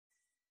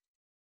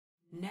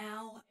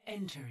Now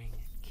entering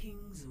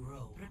King's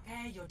Row.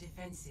 Prepare your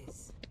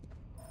defenses.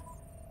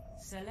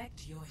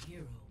 Select your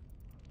hero.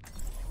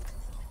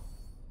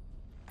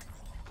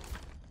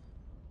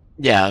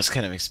 Yeah, I was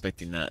kind of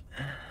expecting that.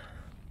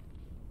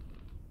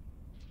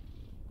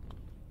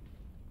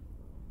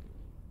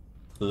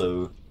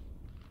 Hello.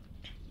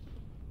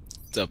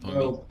 What's up, homie?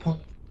 Bro,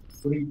 punk,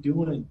 what are you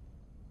doing?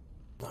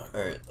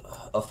 Alright,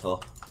 I'll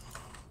fill.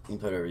 You can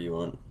put whatever you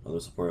want. Other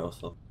support, I'll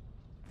fill.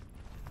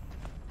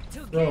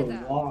 Bro,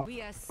 Together, why?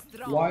 we are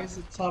strong. Why is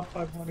it top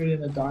 500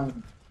 in a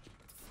diamond?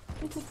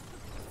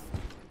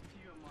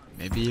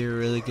 Maybe you're a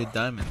really good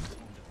diamond.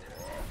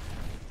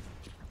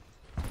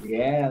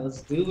 Yeah,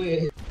 let's do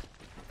it.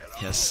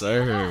 Yes,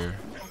 sir.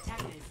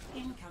 Attackers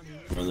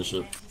incoming. Run the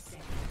ship. 30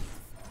 seconds.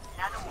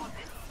 Nano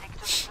movement, stick to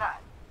the plan.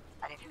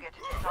 And if you get to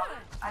this solid,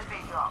 I'll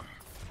bail you out.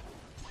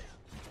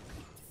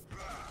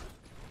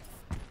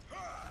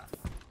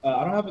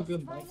 I don't have a good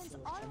mic. Violence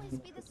always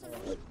be the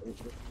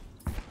solution.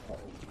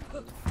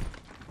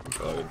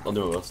 Alright, I'll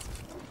do it best.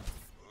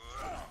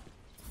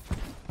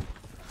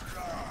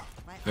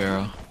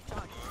 Pharaoh.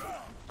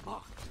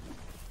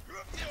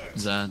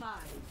 Zan. 5,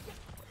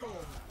 4,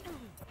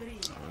 3,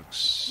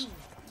 Brooks.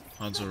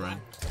 Hanzo Ryan.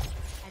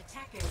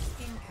 attackers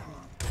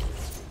incoming.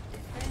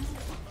 Defend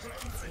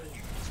objective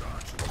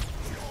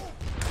A.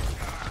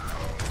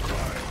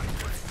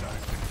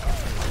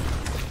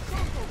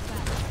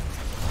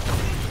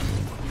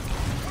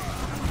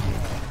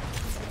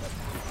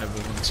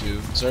 Everyone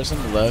too. Zar's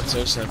on the left,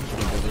 Zar's left for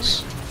the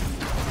bubbles.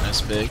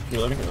 Nice big.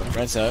 You're letting go.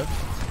 Ryan's out.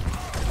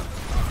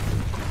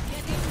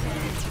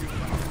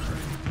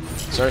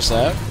 Zar's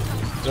out.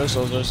 Zar's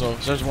low, Zar's low.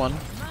 Zar's one.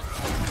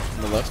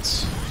 On the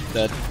left.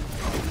 Dead.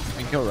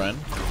 We can kill Ryan.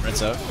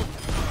 Ryan's out.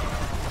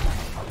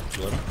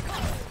 You're letting.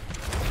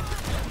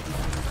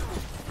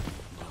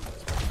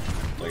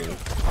 Like,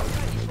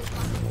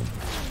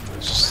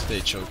 Just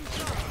stay choked.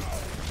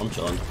 I'm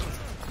chilling.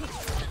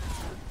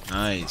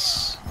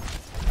 Nice.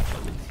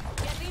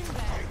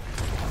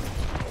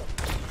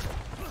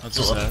 That's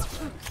just Hello.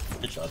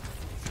 that. Good shot.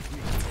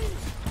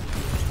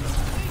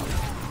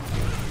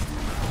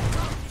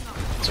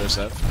 Zar's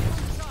out.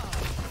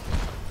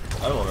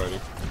 I don't already.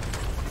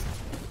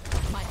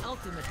 My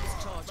ultimate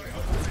is charging.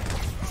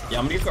 Yeah,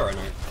 I'm gonna give right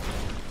now.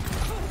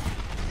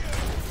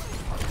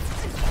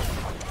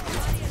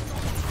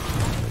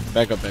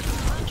 Back up, back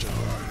up. Good job.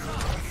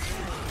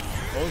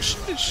 Oh,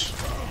 shit.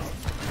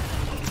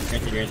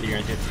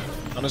 Guaranteed.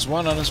 On his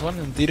one,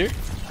 in theater.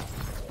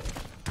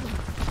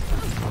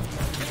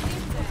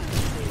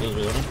 He's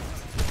reloading.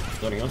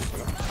 Loading us.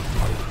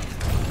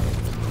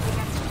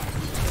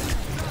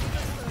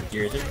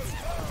 Guaranteed.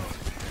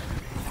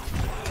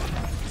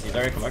 He's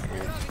already come back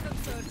here.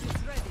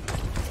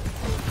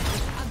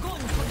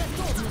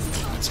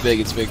 It's big,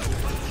 it's big.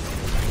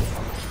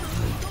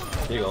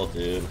 Big ult,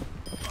 dude.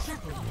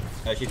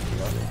 Actually,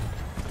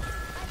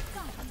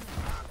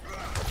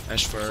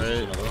 Ash for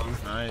it. another one.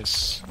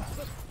 Nice.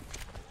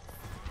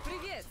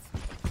 Привет.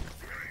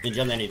 Did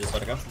you have any just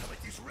let it go?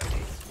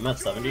 I'm at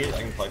 70, I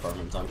can play farm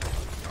in time.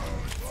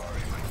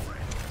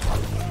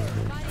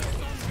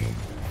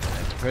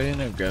 Probably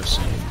gonna grab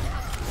some.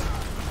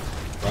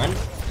 Ryan?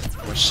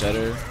 Or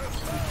Shatter. Yep,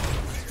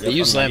 They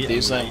use I'm lamp, ready- they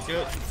use I'm lamp. ready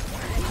to it.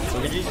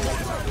 So did you?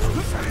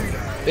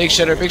 Big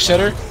Shatter, big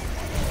Shatter.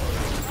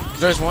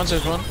 There's one.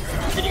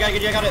 Good, you got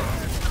it.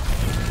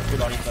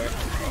 Good on you, sorry.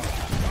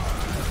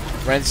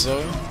 Ryan's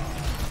low.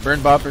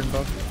 Burn Bob. Oh,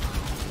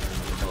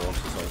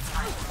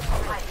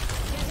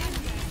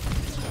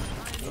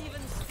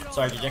 sorry.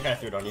 Sorry, did you kind of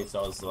threw it on you, so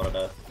I was what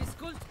about.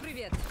 Физкульт,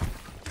 привет.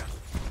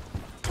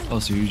 That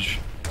was huge.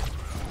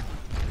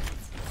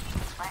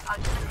 My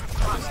ultimate is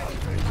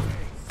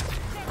charged.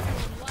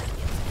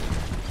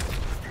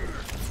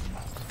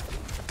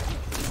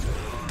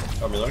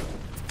 Oh, reload.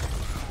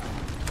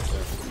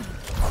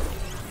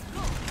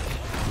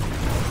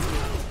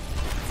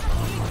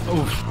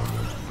 Oof.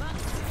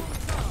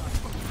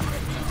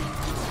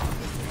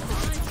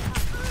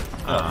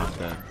 Ah,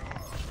 Okay.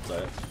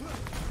 sorry.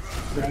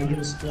 Bro, you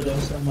just split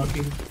us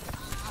unlucky.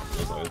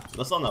 Sorry.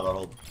 That's not that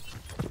hold.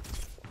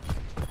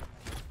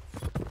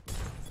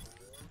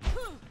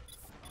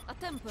 A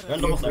temporary. You're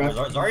on double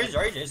sniper.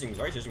 Zarya chasing me.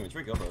 It's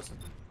pretty good, bro.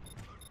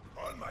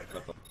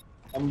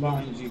 I'm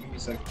behind you, give me a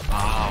second.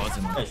 Ah,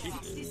 wasn't Yeah, she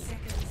 60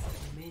 seconds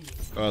remaining.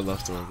 Go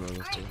left door, go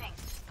left door.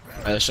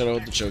 I shut out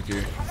with the choke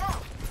here.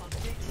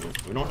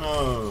 We don't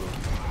know.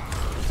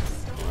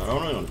 I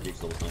don't really want to peek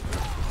double sniper.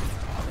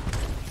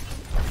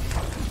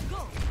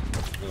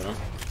 You know?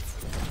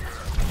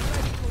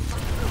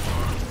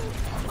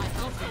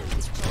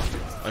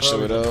 I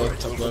show it out,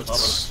 top left.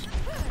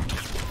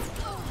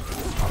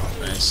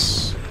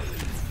 Nice.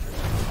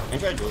 I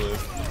tried Julie.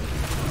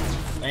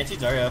 Anti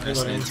Zarya. Nice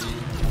Reloading. anti.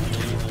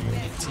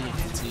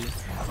 Anti.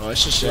 Oh, I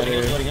should shatter.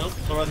 Loading out.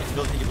 Don't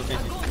think you both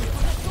anti.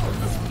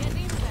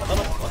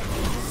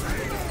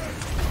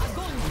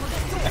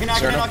 I can knock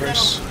Zerna it.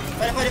 first.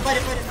 Fight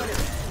it.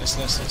 Nice.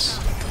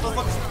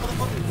 Motherfucker.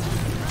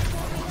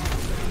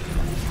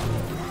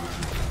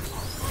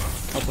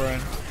 Help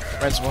Ryan.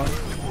 Ryan's one.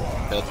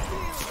 Dead.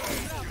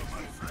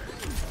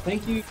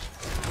 Thank you.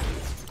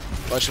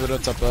 Watch Widow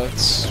top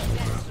left.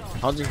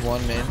 I'll do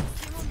one main.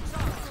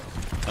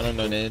 I don't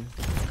know nade.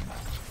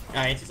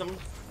 Yeah, I see someone.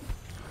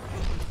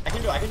 I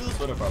can do this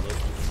Widow probably.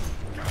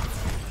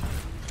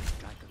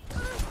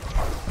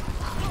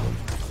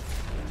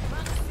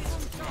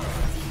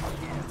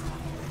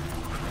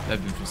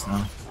 That'd be just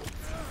now.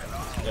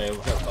 Yeah,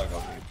 we'll have to fuck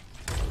off.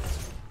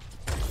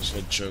 Just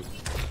gonna choke.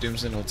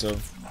 Doom's in hotel.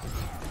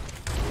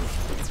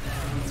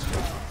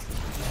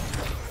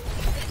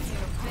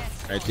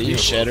 Alright, did you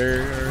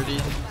shatter already?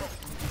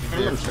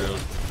 I'm sure.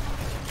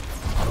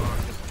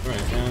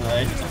 Alright,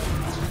 I did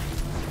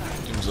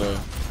something. Doom's low.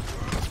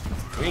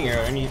 Wing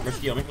arrow, any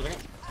risky on me for a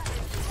second?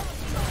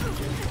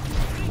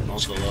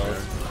 Also low.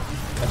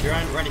 If you're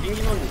on, Ryan, if you can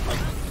keep on,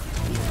 like,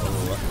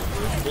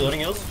 reloading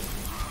heals.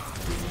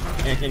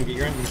 Yeah, can get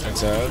your end.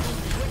 That's out.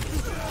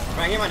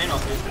 Ryan, get mine in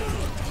off, dude.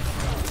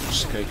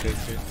 Just okay.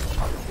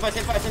 Fight. We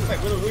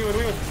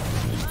win.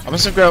 I'm on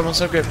some grab,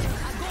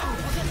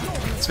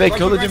 It's fake,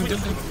 kill the Doom.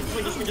 Just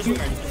win,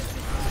 Ryan.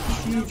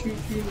 Shoot.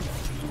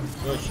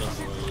 Good shot,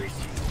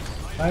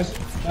 boys.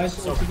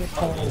 Nice ultimate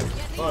call.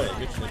 Oh, yeah,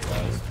 good shit,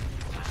 guys.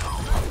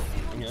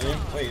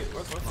 Wait,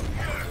 what's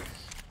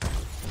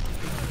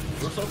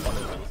we're so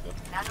fucking good, let's go.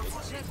 Now to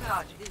push it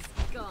charge. This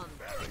gun.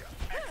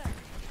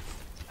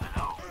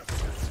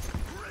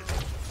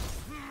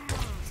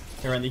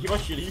 Hey, Ryan, they keep on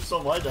shooting you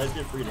so much, I just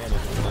get free damage.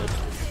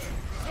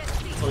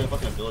 That's only a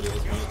fucking ability at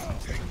this point.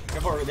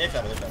 Careful, they have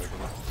shatter,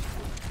 come on.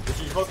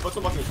 Put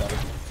some fucking shatter.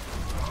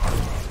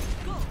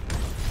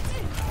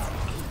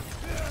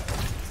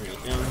 Bring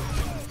it down.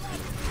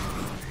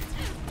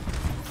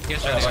 He's Yeah,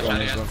 trying to back get on,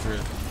 shot Going at. for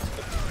it.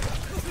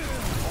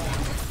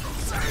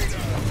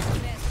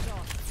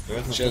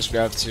 There's no- She has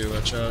grab too,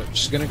 watch out.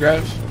 She's gonna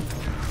grab.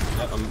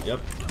 Yep.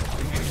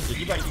 Dude,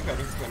 you got it.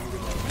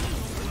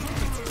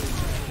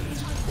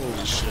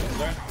 Holy shit.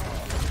 There.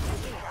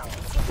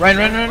 Ryan.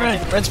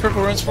 Ryan's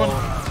purple, Ryan's one.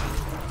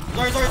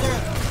 Sorry.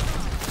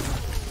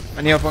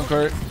 I need up on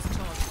court.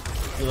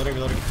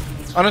 Reloading.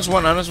 Ana's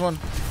one.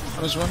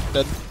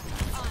 Dead.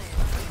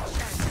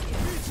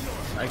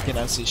 I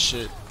cannot see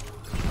shit.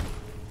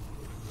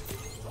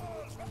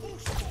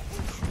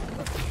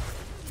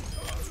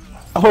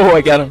 Oh,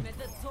 I got him.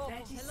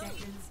 30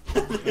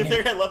 seconds. I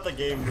think I left the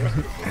game, bro.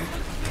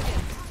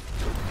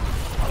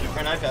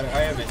 Right, I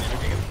have it.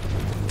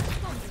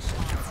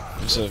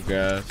 Just have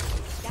grab.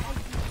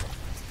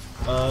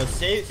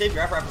 Save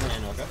grab right from the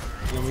end, okay?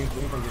 And then we can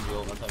do the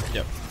old one time.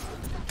 Yep.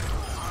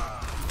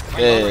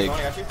 Ryan, Big. I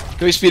got you.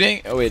 Can we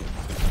speeding? Oh wait.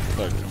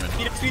 Fuck, never mind.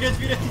 Speed it. I'm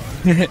speeding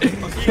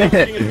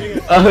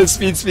it. Oh,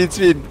 speed. I'm speeding, let's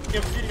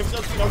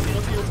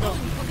go.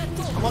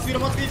 I'm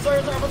on speed, sorry,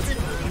 I'm on speed.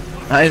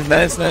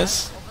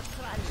 Nice.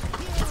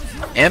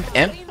 Amp.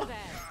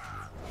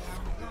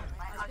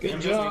 Good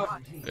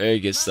job. Very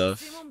good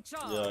stuff. Maximum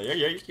charge. Yeah,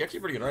 you're actually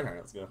pretty good right now,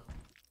 let's go.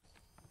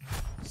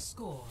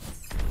 Score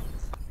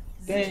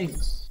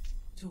Thanks.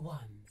 0-1.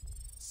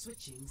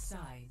 Switching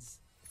sides.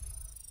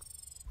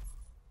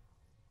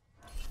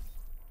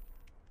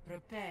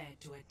 Prepare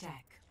to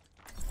attack.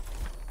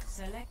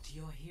 Select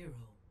your hero.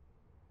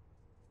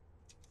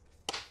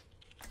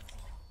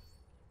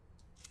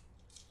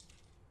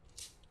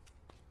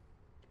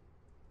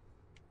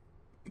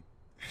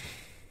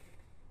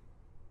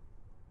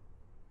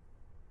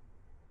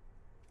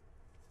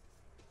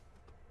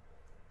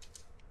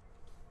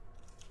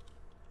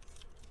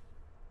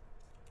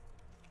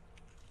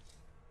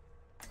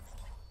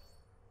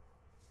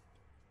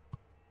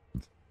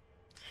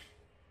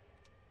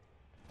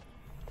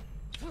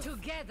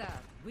 Together,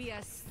 we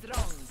are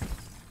strong.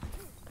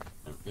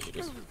 Yes, it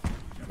is.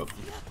 Go.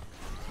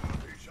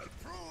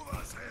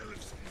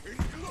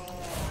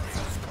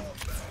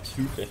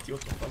 250,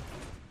 what the fuck?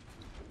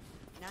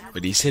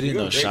 But he's hitting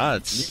those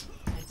shots.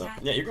 Attack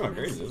Yeah, you're going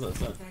commences crazy,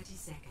 that's in it. 30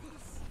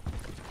 seconds.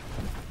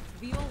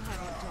 We all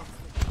have our jobs.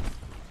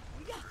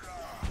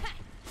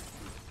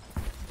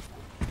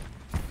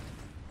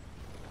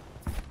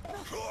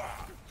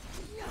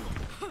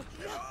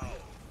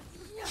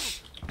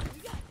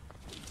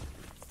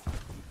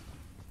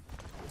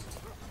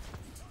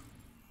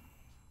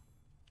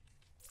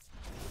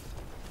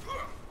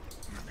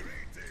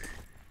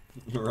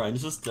 Ryan,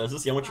 just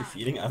see how much you're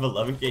feeding. I have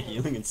 11k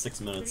healing in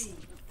 6 minutes.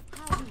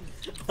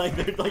 Like,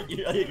 they're like,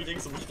 you're taking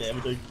so much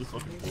damage, like, just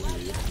fucking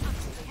killing you.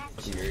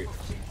 Fucking great.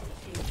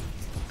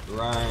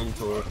 Ryan,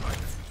 Tor.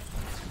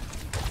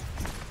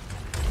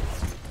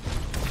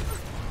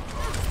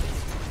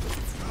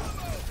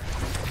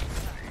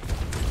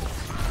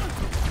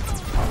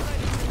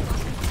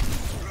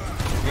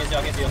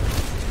 I can see you.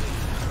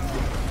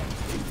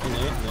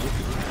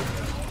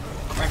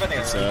 Right back there,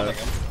 right back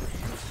there.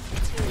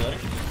 Reloading.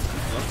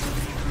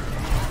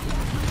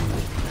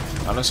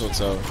 Honest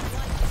hotel.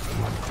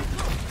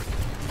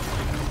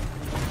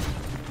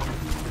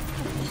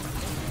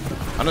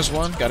 Honest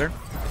one, got her.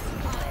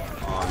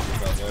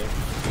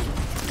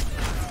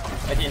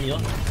 I didn't heal.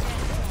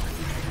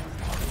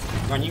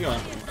 Run, you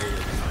going?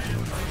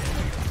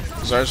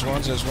 Zar's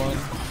one.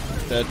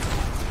 Dead.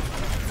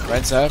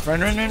 Ryan's half.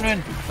 Run.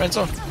 Ryan's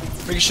off.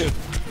 Freaking shoot.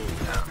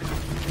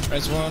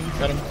 Res one,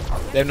 got him.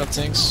 They have no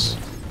tanks.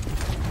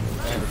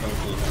 I have a phone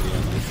for you.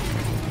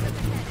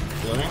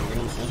 We're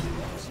gonna see.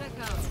 Check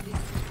out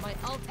this. My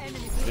alt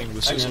enemy. Getting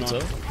Lucius no.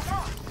 until.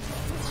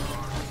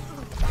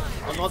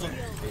 I wasn't.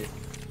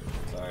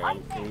 Sorry,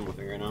 I'm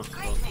looking right now.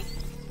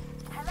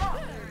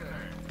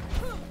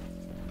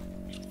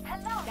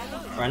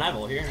 Ryan, I have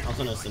ult here. I was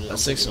gonna send it.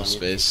 Let's take some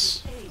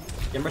space.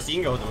 Yeah, Mercy,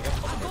 you can go with him. Okay?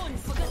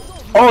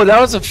 Oh,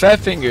 that was a fat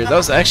finger. That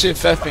was actually a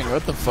fat finger.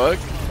 What the fuck?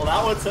 Well,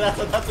 that one's that's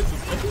some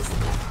space.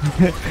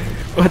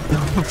 What the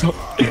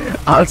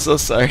fuck? I'm so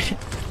sorry.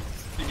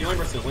 Dude, you only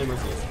Mercy,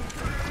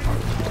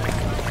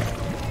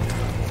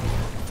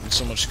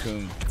 So much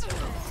coom.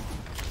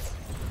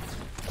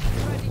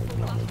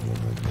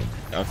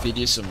 I'll feed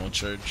you some more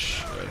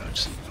charge.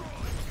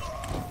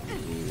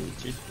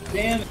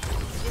 Damn it.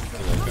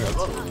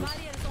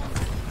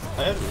 I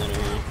have an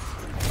enemy.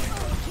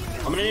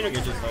 I'm gonna need to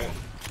get this fight.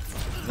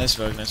 Nice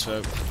vote, nice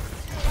vote.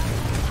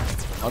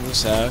 I'll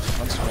just have.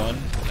 Once one.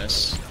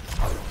 Nice.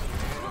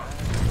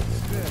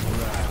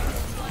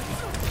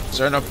 Is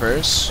there no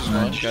purse?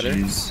 One, got it.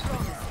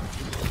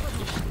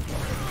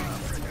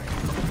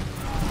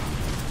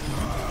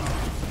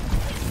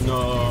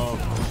 No.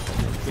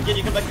 Again,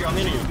 you come back here, I'll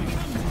nano you.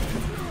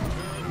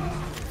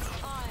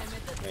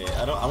 Wait, I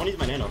want to use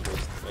my nano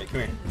first. Wait, come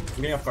here. I'm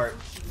getting a fart.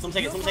 Someone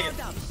take it, someone take it.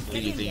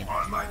 GG.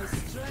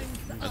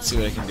 Let's see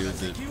what I can do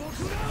with it.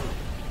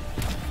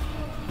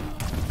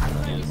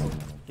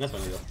 That's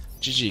funny though.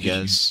 GG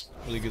guys.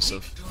 Really good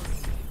stuff.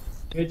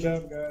 Good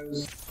job,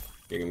 guys.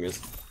 Here you go, guys.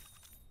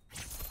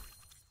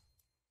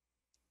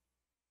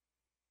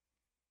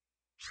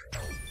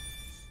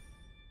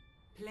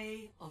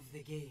 Play of the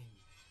game.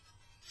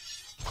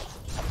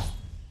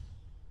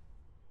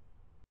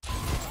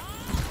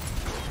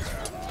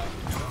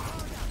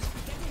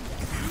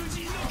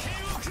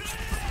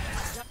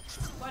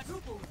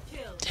 Quadruple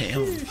kill.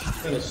 Damn.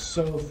 That was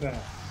so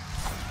fast.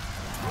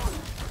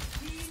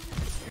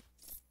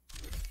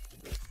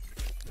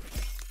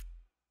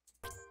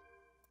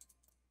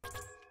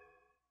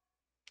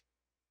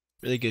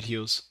 Really good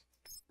heals.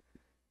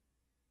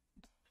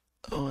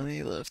 Oh, and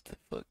he left.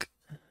 Fuck.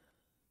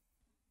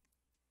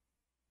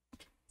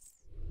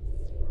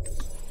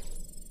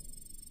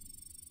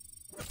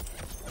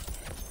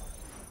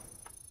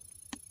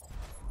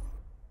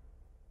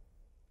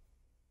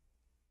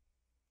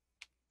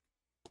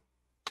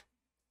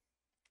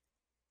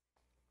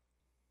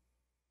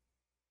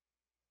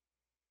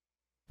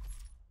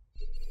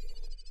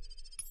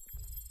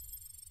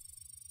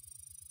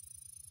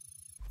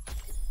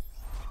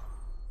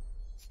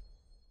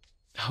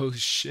 Oh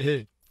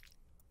shit.